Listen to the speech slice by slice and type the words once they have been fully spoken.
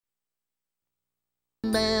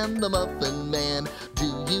Man, the Muffin Man.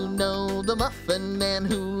 Do you know the Muffin Man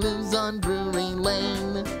who lives on Drury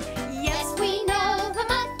Lane? Yes, we know the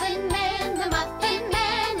Muffin Man, the Muffin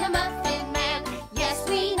Man, the Muffin Man. Yes,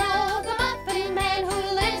 we know the Muffin Man who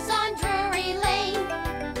lives on Drury Lane.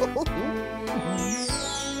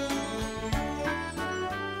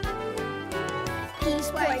 Peas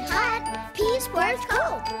porridge hot, peas porridge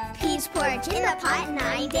cold. Peas porridge in the pot,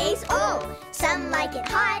 9 days old. Some like it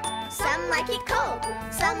hot, some like it cold.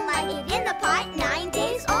 Some like it in the pot, 9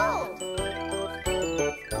 days old.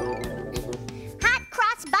 Hot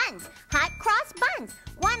cross buns, hot cross buns.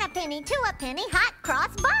 1 a penny, 2 a penny, hot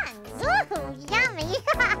cross buns. Ooh, yummy.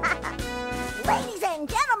 Ladies and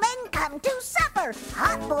gentlemen, come to supper.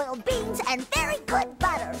 Hot boiled beans and very good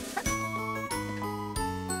butter.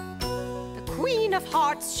 The Queen of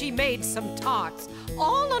Hearts, she made some tarts,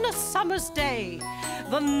 all on a summer's day.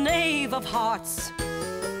 The Knave of Hearts,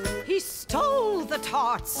 he stole the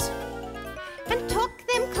tarts and took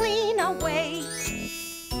them clean away.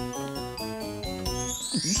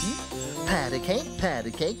 Pat a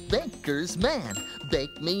cake, baker's man.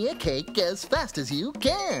 Bake me a cake as fast as you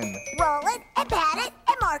can. Roll it and pat it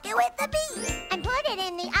and mark it with the B. And put it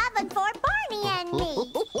in the oven for Barney and me.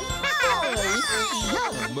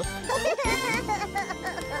 Yum!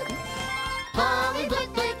 Polly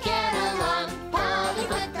put the